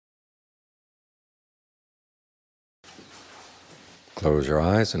Close your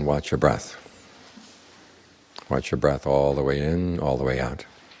eyes and watch your breath. Watch your breath all the way in, all the way out.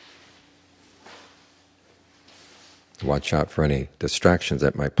 Watch out for any distractions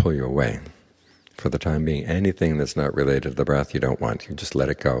that might pull you away. For the time being, anything that's not related to the breath you don't want. You just let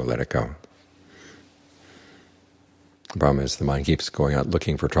it go, let it go. The problem is the mind keeps going out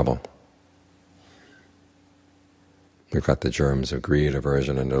looking for trouble. We've got the germs of greed,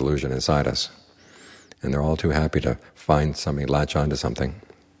 aversion, and delusion inside us, and they're all too happy to find something, latch onto something,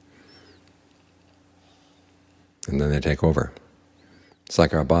 and then they take over. It's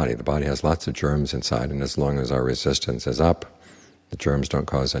like our body. The body has lots of germs inside, and as long as our resistance is up, the germs don't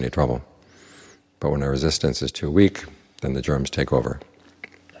cause any trouble. But when our resistance is too weak, then the germs take over.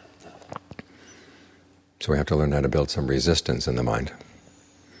 So we have to learn how to build some resistance in the mind.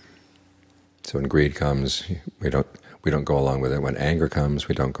 So when greed comes, we don't go along with it. When anger comes,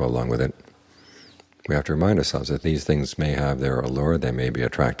 we don't go along with it. We have to remind ourselves that these things may have their allure, they may be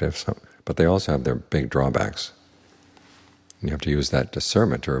attractive, but they also have their big drawbacks. And you have to use that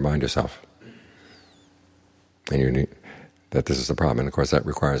discernment to remind yourself. And you need that this is the problem. And of course that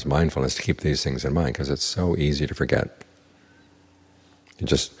requires mindfulness to keep these things in mind, because it's so easy to forget. You're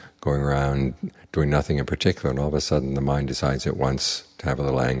just going around doing nothing in particular, and all of a sudden the mind decides it wants to have a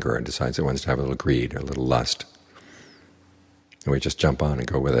little anger, and decides it wants to have a little greed or a little lust. And we just jump on and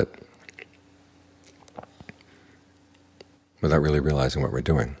go with it, without really realizing what we're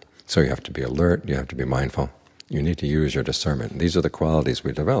doing. So you have to be alert, you have to be mindful. You need to use your discernment. These are the qualities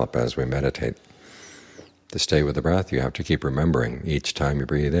we develop as we meditate. To stay with the breath, you have to keep remembering each time you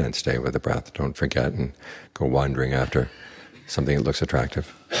breathe in, stay with the breath. Don't forget and go wandering after something that looks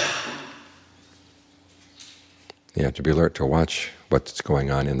attractive. You have to be alert to watch what's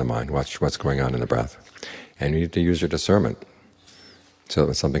going on in the mind, watch what's going on in the breath. And you need to use your discernment, so that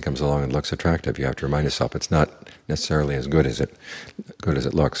when something comes along and looks attractive, you have to remind yourself it's not necessarily as good as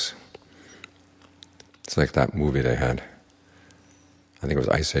it looks. It's like that movie they had. I think it was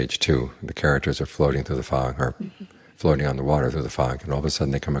Ice Age 2. The characters are floating through the fog, or floating on the water through the fog, and all of a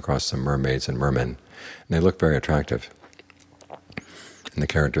sudden they come across some mermaids and mermen, and they look very attractive. And the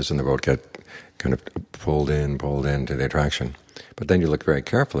characters in the boat get kind of pulled into the attraction. But then you look very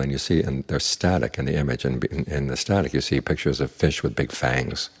carefully and you see, and they're static in the image, and in the static you see pictures of fish with big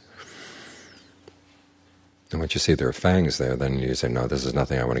fangs. And once you see there are fangs there, then you say, no, this is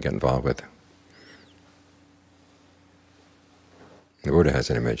nothing I want to get involved with. The Buddha has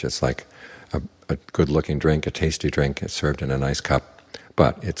an image. It's like a good-looking drink, a tasty drink. It's served in a nice cup,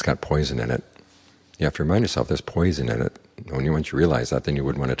 but it's got poison in it. You have to remind yourself there's poison in it. Once you realize that, then you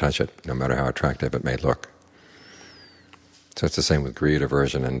wouldn't want to touch it, no matter how attractive it may look. So it's the same with greed,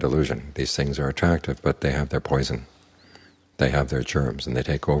 aversion, and delusion. These things are attractive, but they have their poison. They have their germs, and they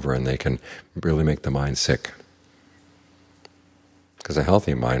take over, and they can really make the mind sick. Because a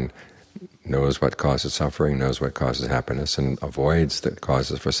healthy mind knows what causes suffering, knows what causes happiness, and avoids the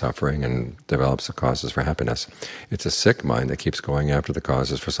causes for suffering and develops the causes for happiness. It's a sick mind that keeps going after the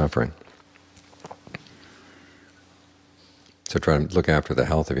causes for suffering. So try to look after the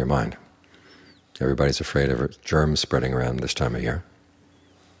health of your mind. Everybody's afraid of germs spreading around this time of year.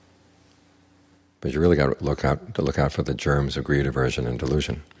 But you really got to look out for the germs of greed, aversion, and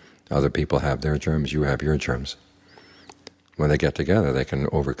delusion. Other people have their germs, you have your germs. When they get together, they can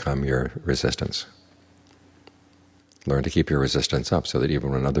overcome your resistance. Learn to keep your resistance up so that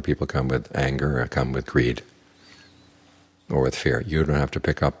even when other people come with anger or come with greed or with fear, you don't have to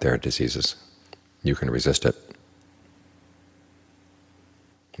pick up their diseases. You can resist it.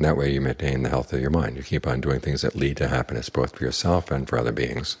 And that way you maintain the health of your mind. You keep on doing things that lead to happiness, both for yourself and for other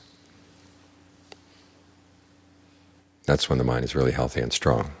beings. That's when the mind is really healthy and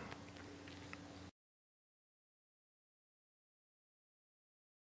strong.